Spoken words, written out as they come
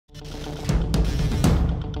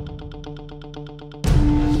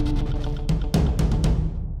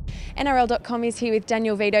NRL.com is here with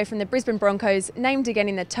Daniel Vidot from the Brisbane Broncos, named again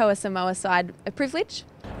in the Toa Samoa side. A privilege?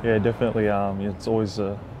 Yeah, definitely. It's always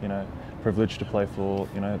a privilege to play for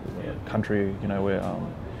a country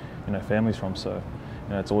where family's from. So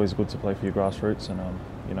it's always good to play for your grassroots and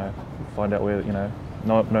find out where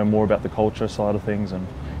know more about the culture side of things, and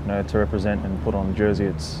to represent and put on a jersey.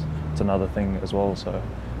 It's another thing as well. So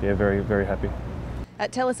yeah, very happy.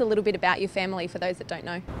 Tell us a little bit about your family for those that don't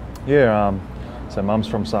know. Yeah. So mum's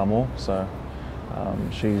from Samoa, so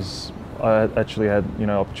I actually had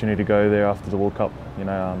opportunity to go there after the World Cup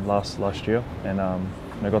last year, and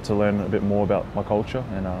I got to learn a bit more about my culture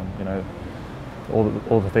and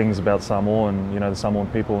all the things about Samoa and the Samoan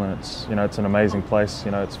people, and it's an amazing place.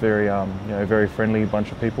 It's very friendly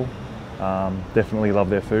bunch of people. Definitely love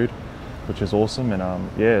their food, which is awesome,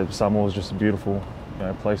 and yeah, Samoa is just a beautiful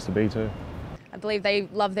place to be too. I believe they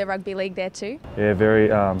love their rugby league there too. Yeah,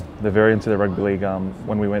 they're very into their rugby league.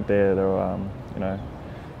 When we went there were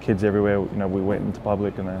kids everywhere. We went into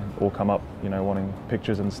public and they all come up wanting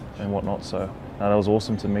pictures and whatnot. So that was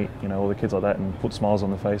awesome to meet all the kids like that and put smiles on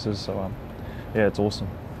their faces. So yeah, it's awesome.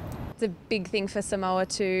 It's a big thing for Samoa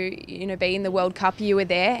to be in the World Cup. You were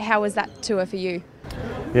there. How was that tour for you?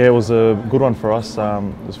 Yeah, it was a good one for us. It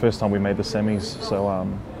was the first time we made the semis, so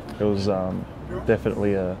it was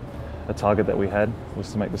definitely a target that we had,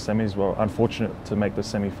 was to make the semis. We were unfortunate to make the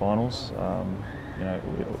semi-finals.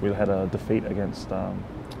 We had a defeat against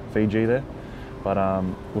Fiji there, but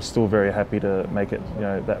we're still very happy to make it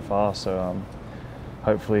that far. So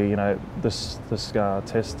hopefully this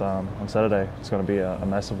test on Saturday is going to be a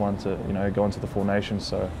massive one to go into the Four Nations.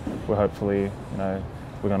 So we're hopefully we're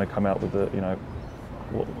going to come out with the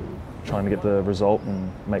trying to get the result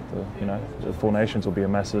and make the Four Nations will be a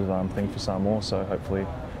massive thing for Samoa. So hopefully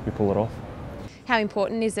we pull it off. How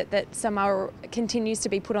important is it that Samoa continues to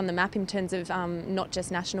be put on the map in terms of not just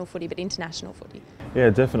national footy but international footy? Yeah,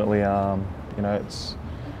 definitely. It's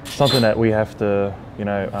something that we have to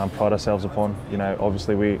pride ourselves upon.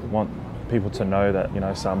 Obviously we want people to know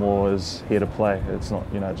that Samoa is here to play. It's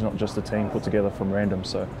not just a team put together from random.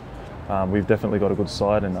 So we've definitely got a good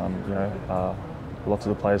side, and lots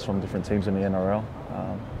of the players from different teams in the NRL.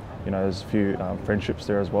 There's a few friendships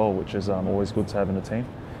there as well, which is always good to have in a team.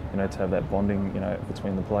 To have that bonding,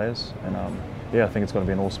 between the players, and yeah, I think it's going to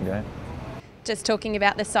be an awesome game. Just talking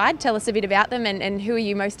about the side, tell us a bit about them, and who are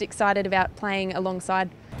you most excited about playing alongside?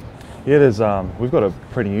 Yeah, we've got a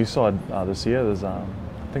pretty new side this year. I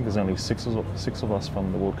think there's only six of us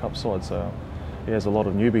from the World Cup side, so yeah, there's a lot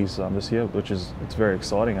of newbies this year, it's very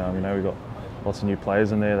exciting. We've got lots of new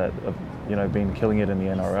players in there that have been killing it in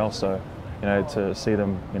the NRL. So to see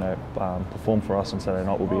them perform for us on Saturday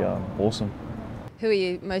night will be awesome. Who are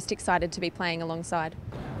you most excited to be playing alongside?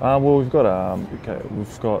 Well, we've got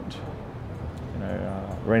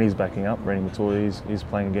Rennie's backing up. Rennie Matori, he's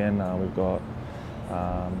playing again. We've got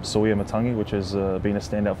Soya Matangi, which has been a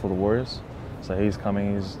standout for the Warriors. So he's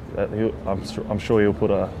coming. I'm sure he'll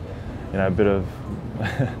put a bit of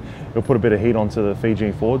he'll put a bit of heat onto the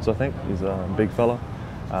Fiji forwards. I think he's a big fella.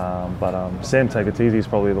 But Sam Tagatizi is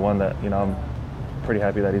probably the one that I'm pretty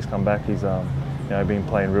happy that he's come back. He's been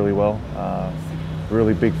playing really well.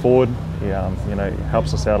 Really big forward. He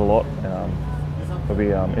helps us out a lot. It'll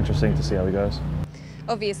be interesting to see how he goes.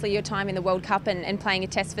 Obviously, your time in the World Cup and playing a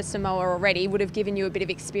test for Samoa already would have given you a bit of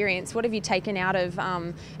experience. What have you taken out of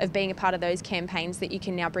being a part of those campaigns that you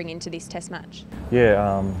can now bring into this test match?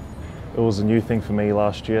 Yeah, it was a new thing for me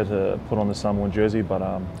last year to put on the Samoan jersey, but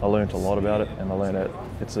I learned a lot about it, and I learned that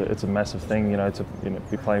it's a massive thing, to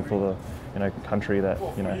be playing for the country that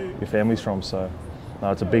your family's from. So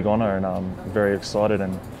it's a big honour, and I'm very excited,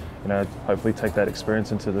 and hopefully take that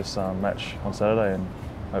experience into this match on Saturday, and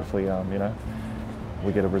hopefully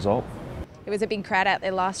we get a result. There was a big crowd out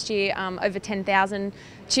there last year, over 10,000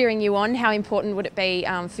 cheering you on. How important would it be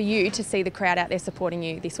for you to see the crowd out there supporting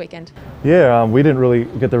you this weekend? Yeah, we didn't really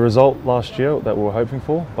get the result last year that we were hoping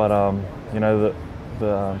for, but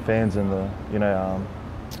the fans and the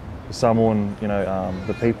Samoan,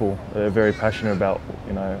 the people, they're very passionate about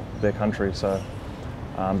their country. So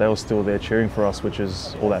they were still there cheering for us, which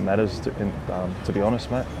is all that matters, to be honest,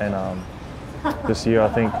 mate. And this year, I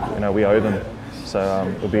think we owe them.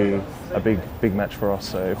 So it'll be a big match for us.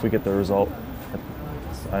 So if we get the result,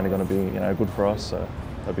 it's only going to be good for us. So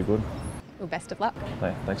that'll be good. Well, best of luck.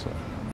 Thanks for it.